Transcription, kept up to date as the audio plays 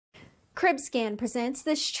CribScan presents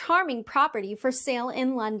this charming property for sale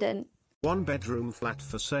in London. One-bedroom flat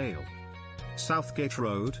for sale. Southgate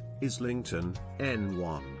Road, Islington,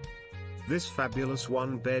 N1. This fabulous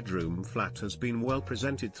one-bedroom flat has been well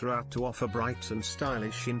presented throughout to offer bright and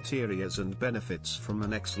stylish interiors and benefits from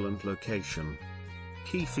an excellent location.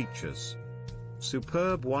 Key features: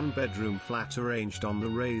 superb one-bedroom flat arranged on the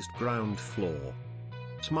raised ground floor.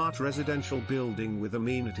 Smart residential building with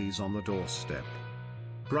amenities on the doorstep.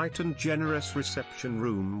 Bright and generous reception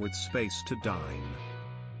room with space to dine.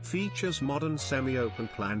 Features modern semi-open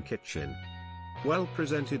plan kitchen.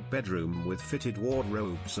 Well-presented bedroom with fitted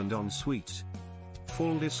wardrobes and ensuite.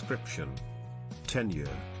 Full description. Tenure.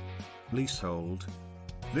 Leasehold.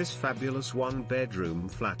 This fabulous one-bedroom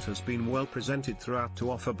flat has been well presented throughout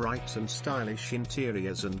to offer bright and stylish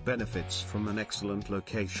interiors and benefits from an excellent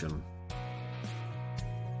location.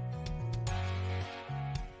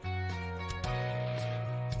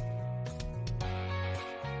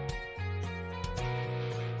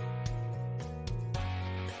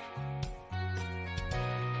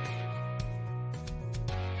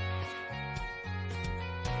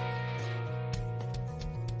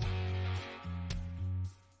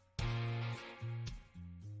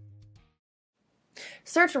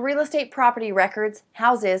 Search real estate property records,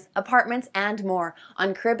 houses, apartments, and more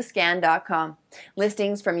on cribscan.com.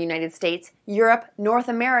 Listings from United States, Europe, North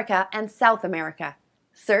America, and South America.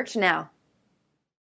 Search now.